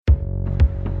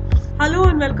Hello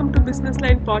and welcome to Business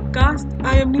Line Podcast.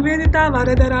 I am Nivedita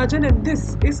Varadarajan and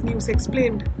this is News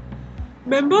Explained.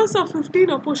 Members of 15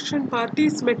 opposition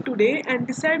parties met today and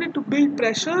decided to build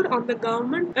pressure on the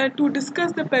government to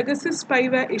discuss the Pegasus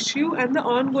spyware issue and the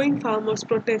ongoing farmers'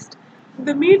 protest.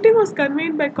 The meeting was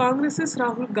convened by Congress's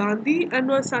Rahul Gandhi and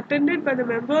was attended by the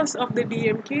members of the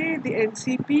DMK, the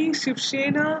NCP, Shiv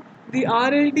Sena, the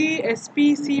RLD,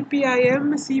 SP,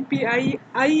 CPIM, CPI,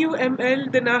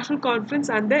 IUML, the National Conference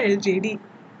and the LJD.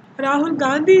 Rahul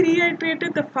Gandhi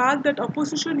reiterated the fact that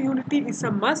opposition unity is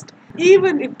a must,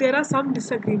 even if there are some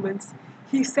disagreements.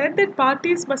 He said that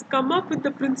parties must come up with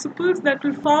the principles that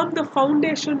will form the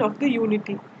foundation of the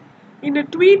unity. In a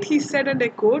tweet, he said, and I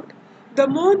quote, "The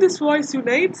more this voice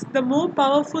unites, the more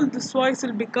powerful this voice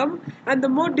will become, and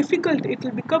the more difficult it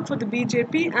will become for the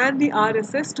BJP and the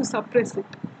RSS to suppress it."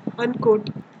 Unquote.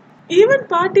 Even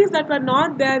parties that were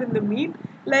not there in the meet,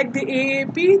 like the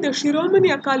AAP, the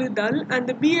Shiromani Akali Dal, and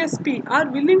the BSP, are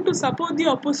willing to support the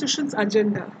opposition's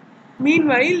agenda.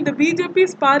 Meanwhile, the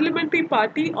BJP's parliamentary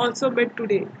party also met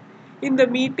today. In the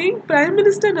meeting, Prime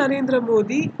Minister Narendra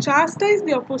Modi chastised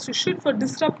the opposition for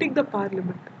disrupting the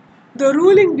parliament. The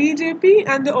ruling BJP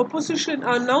and the opposition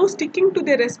are now sticking to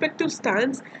their respective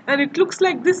stands, and it looks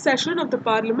like this session of the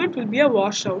parliament will be a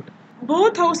washout.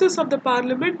 Both houses of the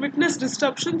parliament witnessed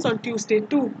disruptions on Tuesday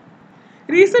too.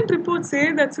 Recent reports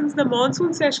say that since the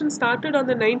monsoon session started on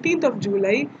the 19th of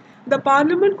July, the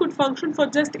parliament could function for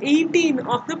just 18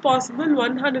 of the possible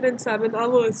 107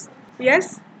 hours.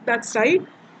 Yes, that's right.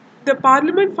 The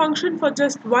parliament functioned for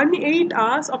just 18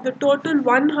 hours of the total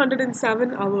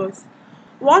 107 hours.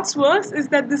 What's worse is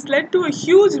that this led to a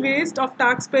huge waste of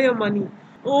taxpayer money.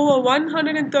 Over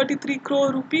 133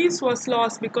 crore rupees was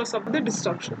lost because of the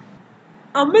disruption.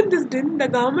 Amid this din, the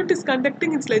government is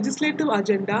conducting its legislative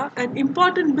agenda and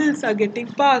important bills are getting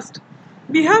passed.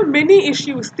 We have many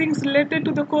issues, things related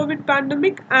to the COVID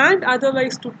pandemic and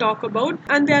otherwise to talk about,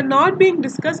 and they are not being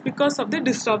discussed because of the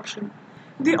disruption.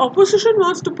 The opposition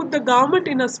wants to put the government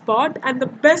in a spot, and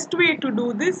the best way to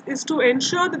do this is to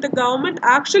ensure that the government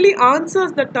actually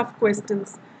answers the tough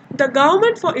questions. The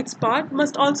government, for its part,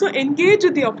 must also engage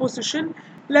with the opposition,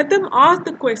 let them ask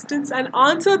the questions and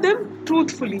answer them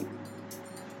truthfully.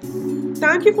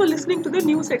 Thank you for listening to the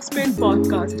News Explained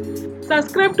podcast.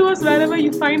 Subscribe to us wherever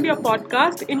you find your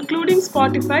podcast, including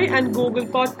Spotify and Google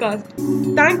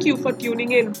Podcast. Thank you for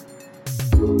tuning in.